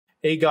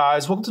Hey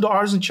guys, welcome to the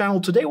Artisan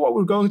channel. Today what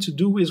we're going to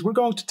do is we're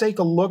going to take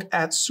a look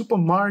at Super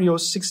Mario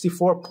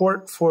 64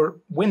 port for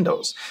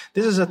Windows.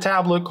 This is a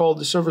tablet called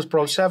the Surface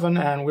Pro 7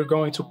 and we're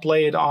going to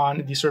play it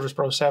on the Surface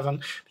Pro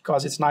 7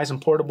 because it's nice and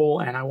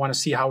portable and I want to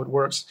see how it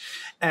works.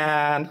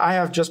 And I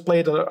have just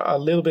played a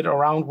little bit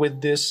around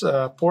with this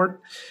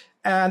port.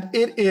 And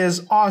it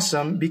is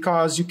awesome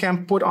because you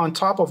can put on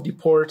top of the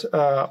port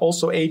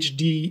also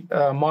HD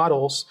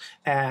models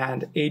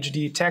and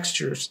HD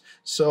textures.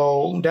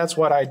 So that's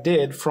what I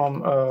did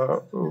from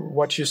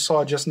what you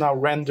saw just now,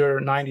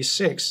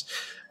 Render96.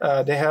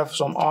 They have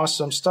some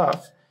awesome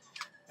stuff.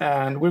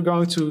 And we're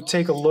going to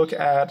take a look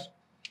at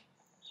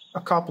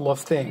a couple of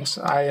things.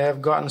 I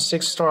have gotten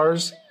 6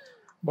 stars,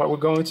 but we're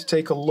going to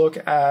take a look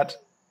at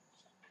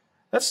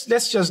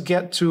Let's just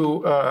get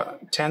to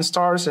 10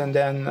 stars and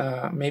then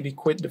maybe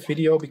quit the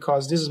video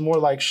because this is more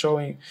like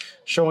showing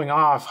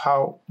off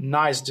how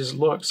nice this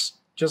looks.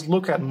 Just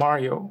look at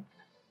Mario.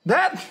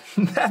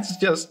 That's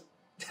just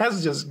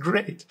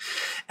great,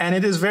 and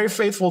it is very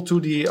faithful to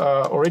the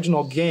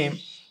original game.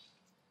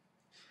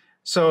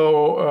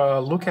 So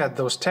look at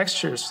those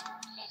textures.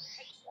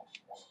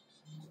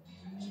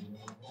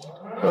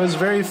 It's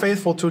very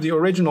faithful to the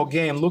original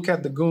game. Look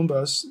at the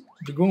Goombas.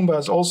 The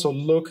Goombas also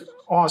look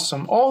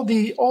awesome. All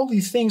the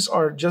things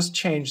are just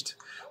changed.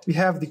 We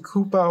have the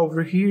Koopa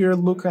over here.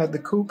 Look at the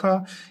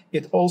Koopa.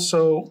 It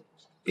also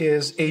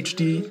is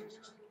HD.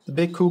 The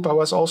big Koopa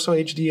was also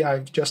HD.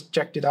 I've just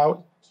checked it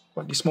out.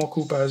 But the small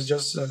Koopa is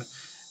just a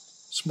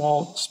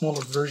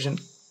smaller version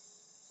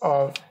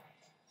of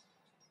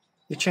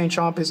the Chain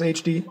Chomp is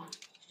HD.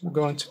 We're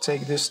going to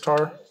take this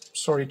star.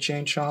 Sorry,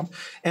 Chain Chomp.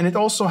 And it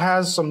also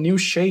has some new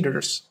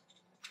shaders.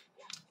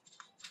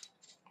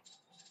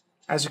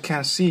 As you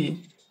can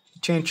see,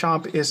 Chain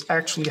Chomp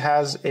actually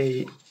has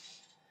a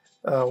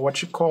nice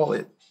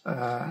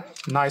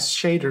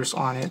shaders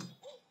on it.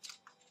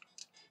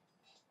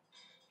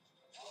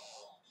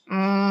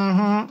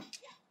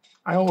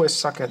 I always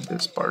suck at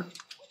this part.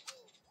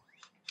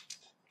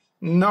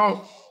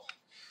 No,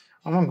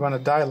 I'm gonna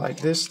die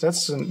like this.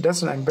 That's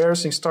an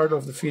embarrassing start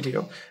of the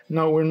video.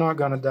 No, we're not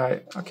gonna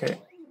die. Okay,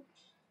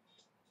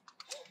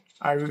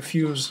 I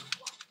refuse.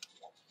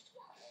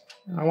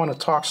 I want to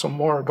talk some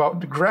more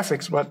about the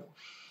graphics, but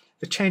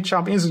the Chain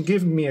Chomp isn't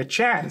giving me a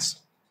chance.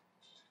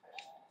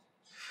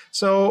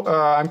 So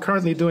I'm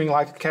currently doing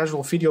like a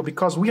casual video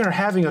because we are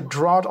having a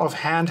drought of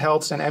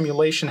handhelds and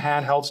emulation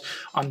handhelds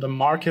on the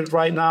market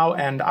right now,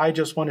 and I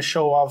just want to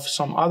show off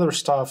some other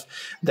stuff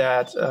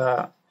that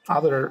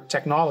other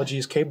technology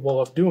is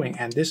capable of doing.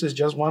 And this is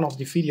just one of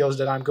the videos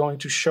that I'm going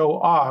to show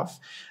off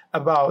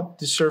about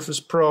the Surface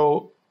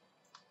Pro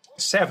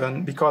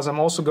 7 because I'm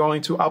also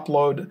going to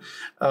upload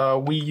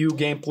Wii U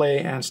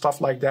gameplay and stuff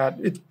like that.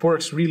 It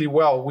works really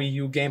well, Wii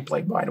U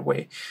gameplay, by the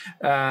way,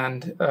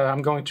 and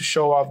I'm going to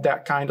show off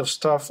that kind of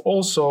stuff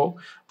also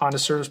on the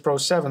Surface Pro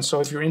 7. So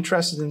if you're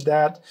interested in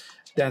that,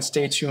 then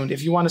stay tuned.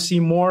 If you want to see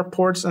more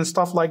ports and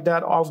stuff like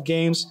that of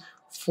games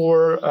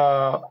for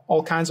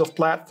all kinds of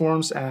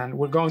platforms, and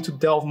we're going to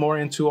delve more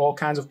into all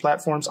kinds of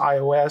platforms,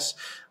 iOS.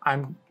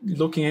 I'm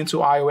looking into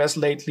iOS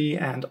lately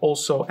and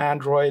also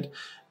Android.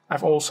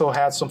 I've also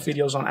had some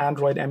videos on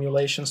Android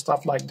emulation,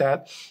 stuff like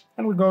that.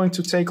 And we're going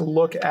to take a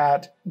look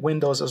at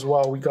Windows as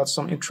well. We got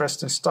some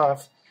interesting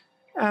stuff.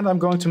 And I'm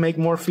going to make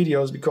more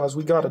videos because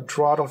we got a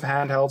drought of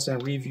handhelds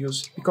and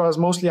reviews. Because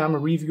mostly I'm a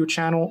review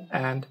channel,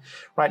 and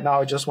right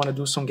now I just want to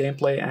do some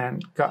gameplay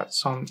and got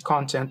some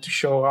content to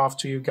show off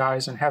to you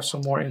guys and have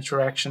some more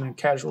interaction and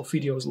casual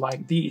videos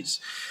like these.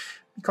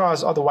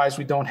 Because otherwise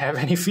we don't have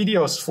any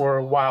videos for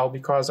a while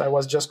because I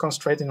was just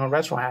concentrating on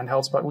retro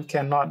handhelds, but we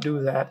cannot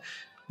do that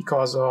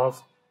because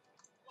of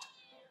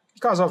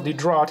the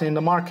drought in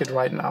the market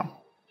right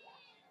now.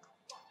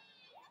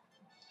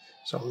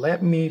 So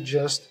let me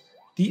just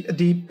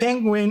the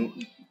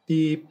penguin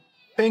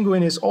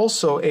is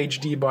also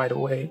HD, by the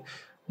way,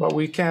 but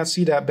we can't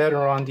see that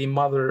better on the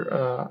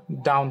mother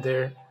down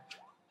there.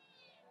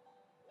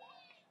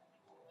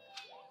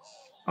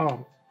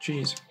 Oh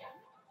jeez.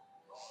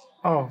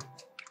 Oh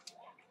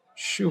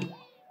shoot.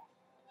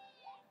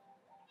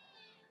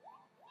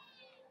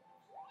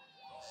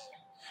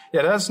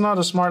 Yeah, that's not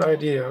a smart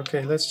idea.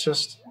 Okay, let's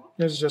just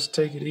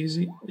take it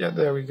easy. Yeah,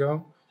 there we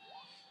go.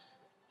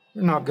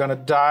 We're not gonna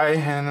die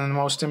in the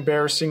most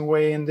embarrassing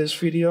way in this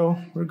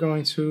video. We're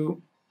going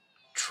to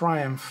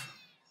triumph.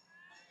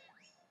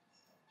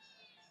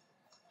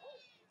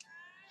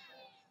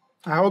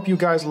 I hope you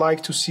guys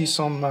like to see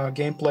some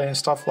gameplay and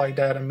stuff like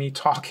that and me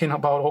talking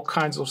about all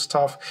kinds of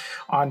stuff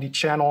on the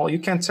channel. You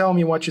can tell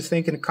me what you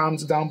think in the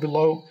comments down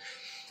below.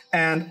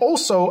 And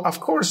also,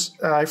 of course,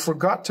 I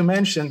forgot to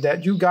mention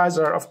that you guys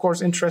are, of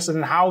course, interested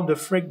in how the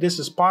frick this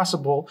is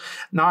possible.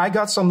 Now, I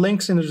got some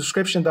links in the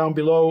description down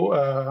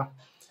below.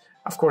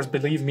 Of course,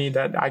 believe me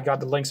that I got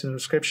the links in the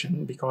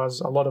description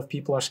because a lot of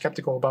people are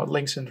skeptical about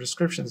links in the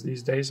descriptions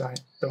these days. I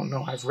don't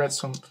know. I've read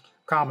some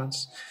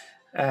comments.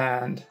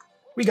 And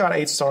we got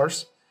 8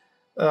 stars.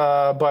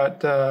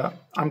 but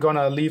I'm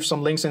gonna leave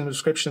some links in the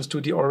descriptions to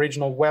the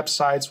original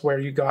websites where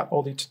you got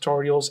all the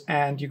tutorials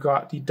and you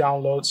got the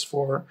downloads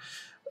for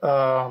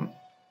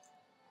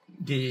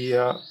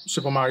the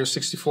Super Mario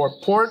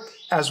 64 port,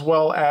 as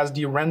well as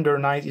the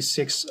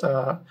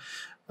Render96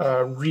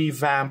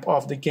 revamp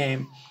of the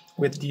game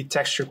with the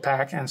texture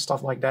pack and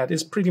stuff like that.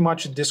 It's pretty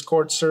much a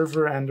Discord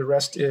server, and the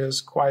rest is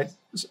quite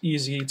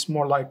easy. It's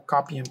more like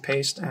copy and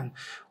paste, and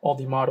all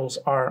the models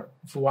are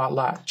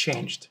voila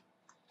changed.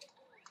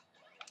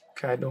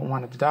 Okay, I don't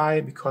want to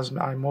die because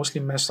I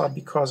mostly mess up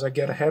because I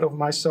get ahead of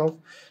myself.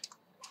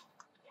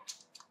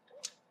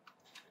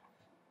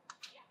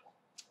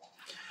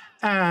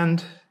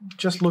 And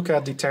just look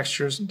at the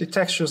textures. The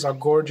textures are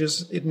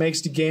gorgeous. It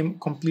makes the game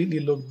completely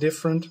look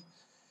different.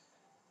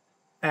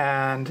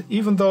 And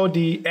even though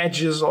the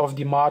edges of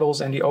the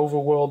models and the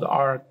overworld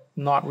are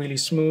not really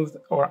smooth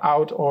or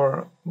out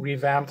or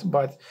revamped,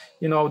 but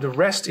you know, the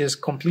rest is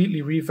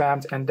completely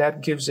revamped, and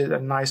that gives it a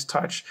nice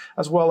touch,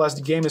 as well as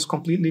the game is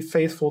completely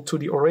faithful to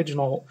the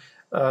original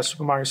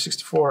Super Mario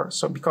 64,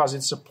 so because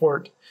it's a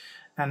port.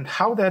 And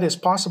how that is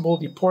possible,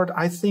 the port,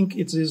 I think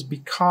it is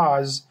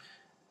because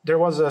there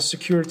was a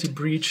security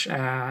breach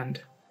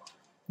and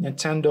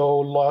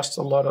Nintendo lost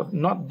a lot of,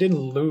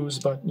 didn't lose,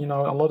 but you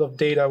know, a lot of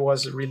data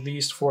was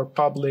released for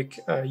public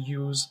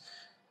use.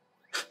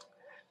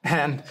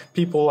 And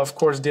people, of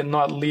course, did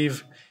not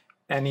leave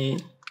any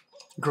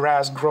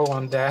grass grow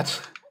on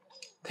that.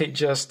 They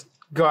just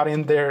got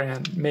in there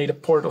and made a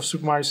port of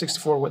Super Mario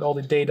 64 with all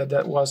the data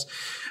that was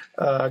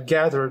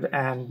gathered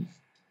and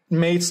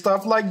made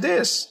stuff like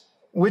this,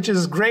 which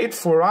is great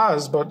for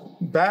us, but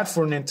bad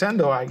for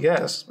Nintendo, I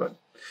guess. But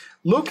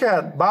look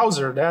at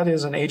Bowser. That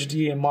is an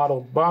HD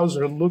model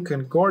Bowser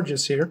looking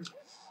gorgeous here.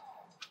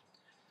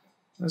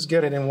 Let's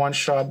get it in one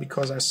shot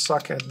because I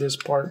suck at this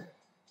part.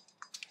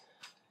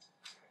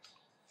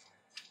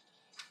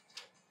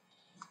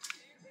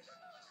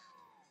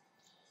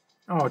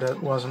 Oh,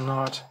 that was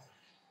not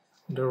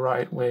the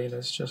right way.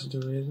 Let's just do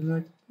it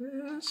like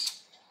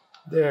this.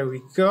 There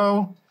we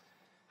go.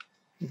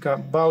 We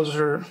got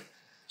Bowser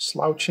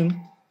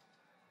slouching.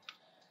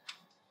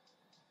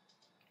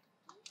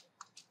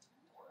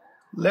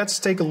 Let's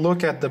take a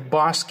look at the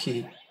boss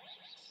key.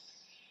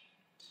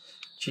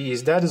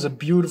 Geez, that is a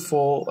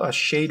beautiful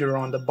shader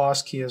on the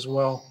boss key as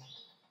well.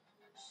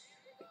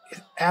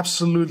 It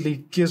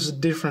absolutely gives a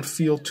different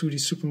feel to the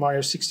Super Mario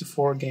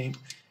 64 game.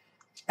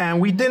 And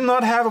we did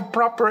not have a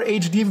proper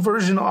HD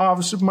version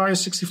of Super Mario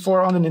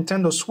 64 on the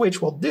Nintendo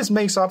Switch. Well, this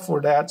makes up for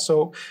that,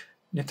 so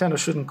Nintendo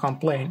shouldn't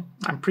complain.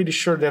 I'm pretty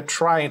sure they're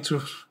trying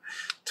to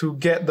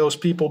get those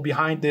people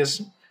behind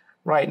this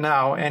right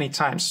now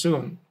anytime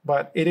soon.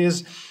 But it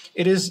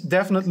is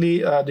definitely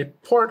the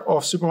port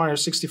of Super Mario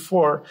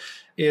 64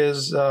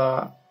 is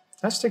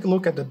let's take a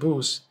look at the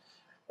boost.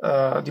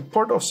 The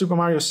port of Super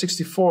Mario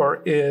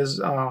 64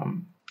 is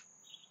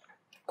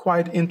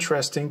quite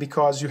interesting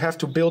because you have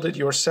to build it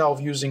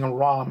yourself using a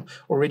ROM,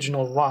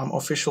 original ROM,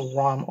 official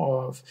ROM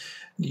of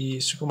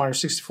the Super Mario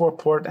 64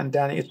 port, and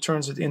then it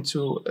turns it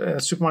into a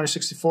Super Mario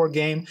 64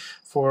 game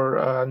for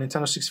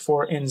Nintendo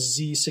 64 in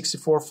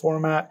Z64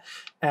 format.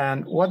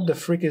 And what the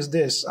frick is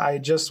this? I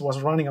just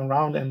was running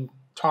around and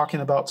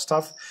talking about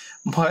stuff,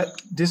 but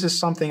this is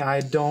something I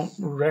don't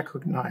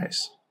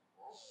recognize.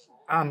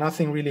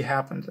 Nothing really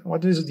happened.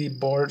 What is the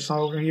boards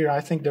over here?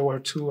 I think there were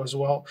two as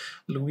well.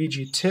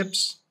 Luigi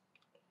Tips.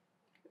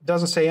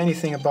 Doesn't say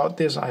anything about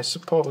this, I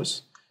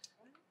suppose.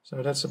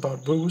 So that's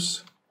about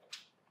boost.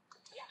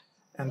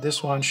 And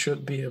this one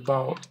should be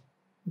about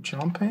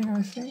jumping,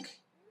 I think.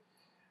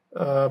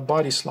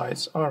 Body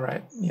slides. All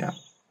right, yeah.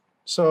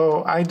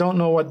 So I don't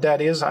know what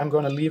that is. I'm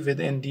going to leave it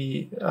in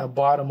the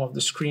bottom of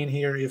the screen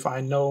here if I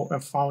know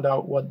and found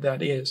out what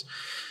that is.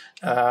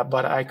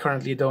 But I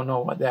currently don't know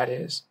what that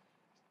is.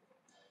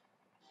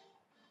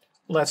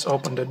 Let's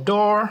open the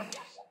door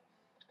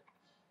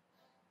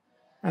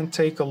and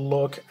take a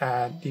look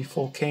at the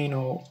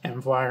volcano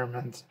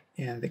environment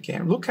in the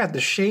game. Look at the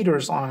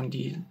shaders on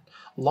the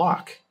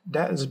lock.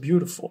 That is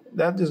beautiful.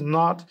 That is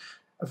not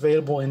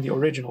available in the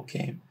original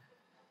game.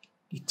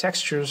 The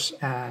textures,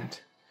 and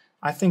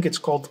I think it's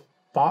called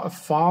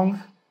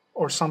Fong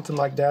or something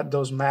like that,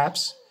 those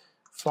maps,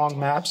 Fong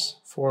maps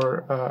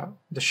for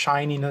the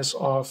shininess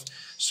of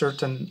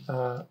certain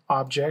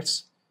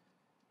objects.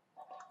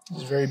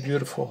 It's very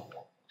beautiful.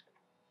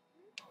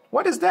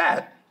 What is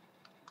that?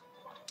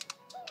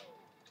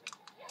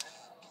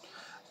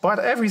 But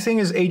everything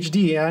is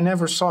HD. I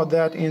never saw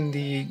that in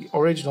the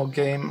original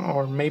game,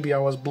 or maybe I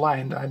was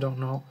blind, I don't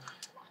know.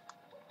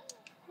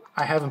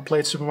 I haven't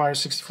played Super Mario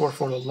 64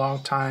 for a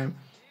long time,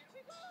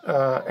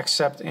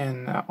 except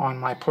on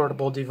my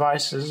portable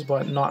devices,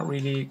 but not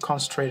really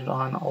concentrated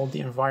on all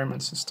the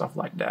environments and stuff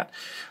like that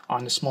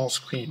on the small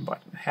screen.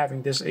 But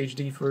having this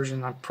HD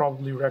version, I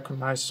probably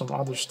recognize some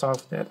other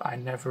stuff that I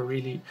never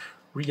really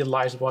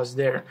realized was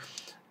there.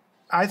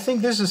 I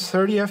think this is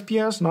 30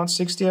 FPS, not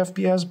 60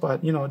 FPS,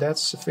 but you know, that's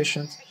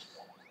sufficient.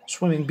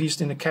 Swimming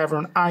Beast in the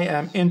Cavern. I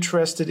am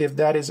interested if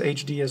that is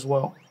HD as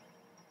well.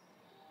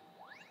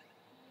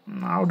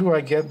 How do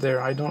I get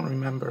there? I don't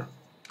remember.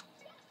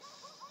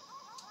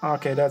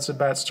 Okay, that's a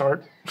bad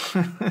start.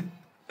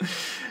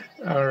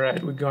 All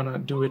right, we're gonna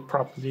do it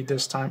properly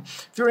this time.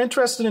 If you're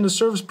interested in the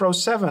Surface Pro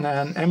 7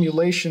 and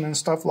emulation and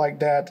stuff like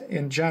that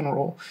in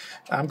general,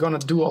 I'm gonna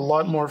do a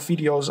lot more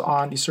videos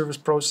on the Surface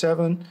Pro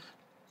 7.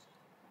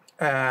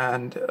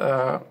 And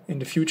in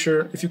the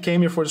future, if you came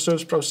here for the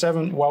Surface Pro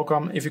 7,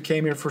 welcome. If you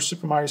came here for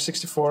Super Mario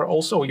 64,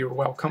 also you're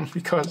welcome,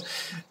 because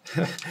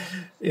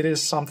it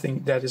is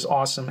something that is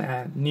awesome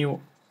and new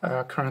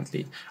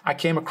currently. I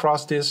came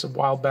across this a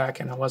while back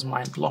and I was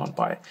mind blown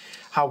by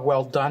how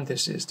well done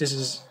this is. This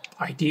is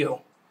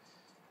ideal.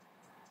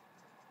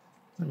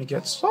 Let me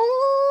get some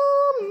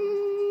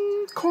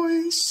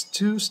coins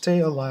to stay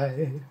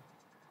alive.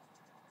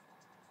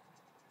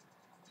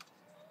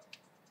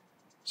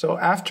 So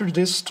after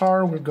this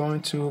star, we're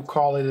going to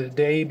call it a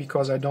day,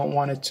 because I don't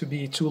want it to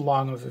be too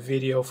long of a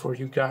video for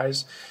you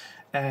guys.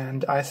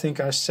 And I think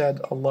I said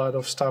a lot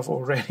of stuff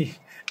already.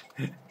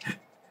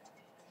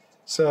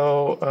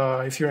 So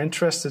if you're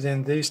interested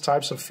in these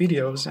types of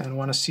videos and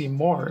want to see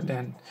more,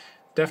 then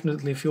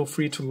definitely feel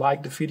free to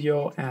like the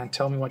video and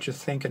tell me what you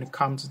think in the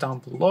comments down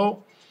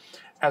below,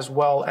 as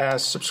well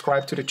as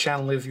subscribe to the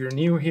channel if you're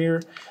new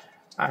here.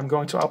 I'm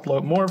going to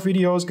upload more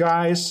videos,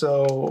 guys,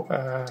 so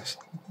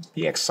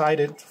be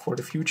excited for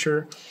the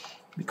future,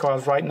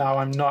 because right now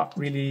I'm not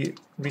really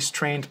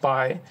restrained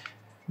by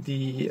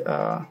the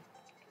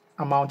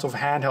amount of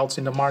handhelds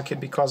in the market,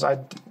 because I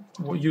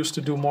used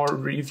to do more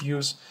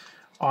reviews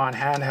on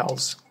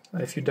handhelds,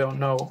 if you don't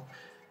know,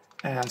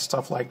 and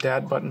stuff like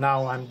that, but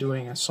now I'm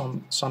doing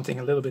something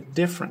a little bit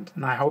different,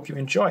 and I hope you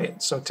enjoy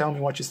it. So tell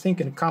me what you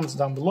think in the comments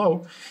down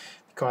below,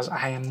 because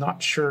I am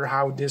not sure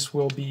how this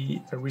will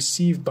be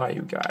received by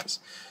you guys.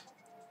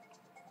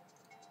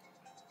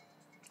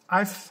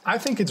 I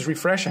think it's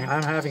refreshing.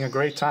 I'm having a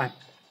great time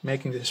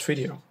making this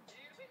video.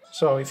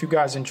 So if you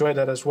guys enjoy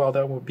that as well,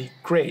 that would be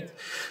great.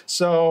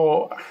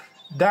 So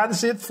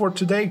that's it for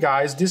today,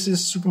 guys. This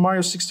is Super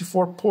Mario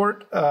 64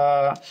 port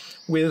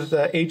with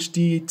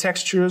HD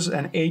textures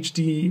and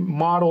HD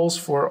models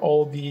for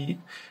all the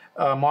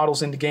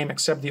models in the game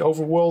except the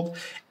overworld.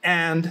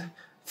 And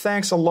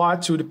thanks a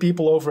lot to the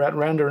people over at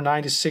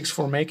Render96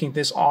 for making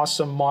this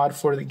awesome mod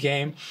for the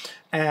game.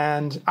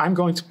 And I'm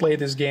going to play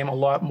this game a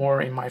lot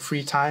more in my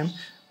free time.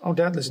 Oh,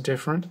 that is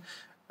different.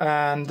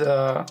 And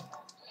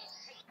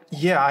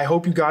yeah, I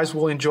hope you guys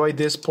will enjoy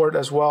this port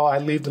as well. I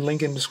leave the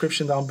link in the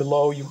description down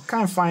below. You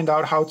can find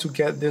out how to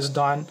get this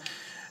done.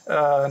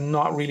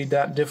 Not really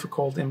that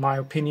difficult in my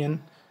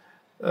opinion.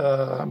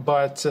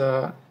 But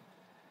I'll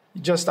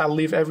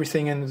leave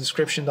everything in the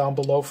description down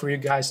below for you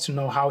guys to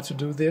know how to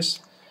do this.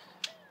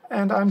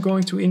 And I'm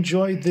going to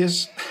enjoy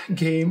this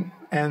game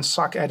and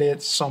suck at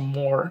it some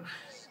more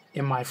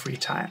in my free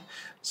time.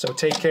 So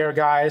take care,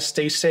 guys.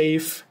 Stay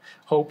safe.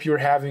 Hope you're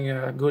having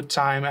a good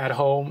time at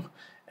home,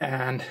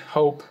 and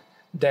hope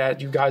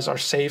that you guys are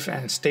safe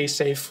and stay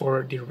safe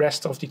for the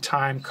rest of the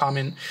time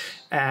coming,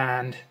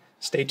 and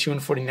stay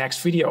tuned for the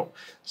next video.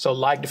 So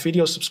like the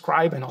video,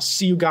 subscribe, and I'll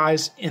see you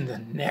guys in the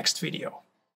next video.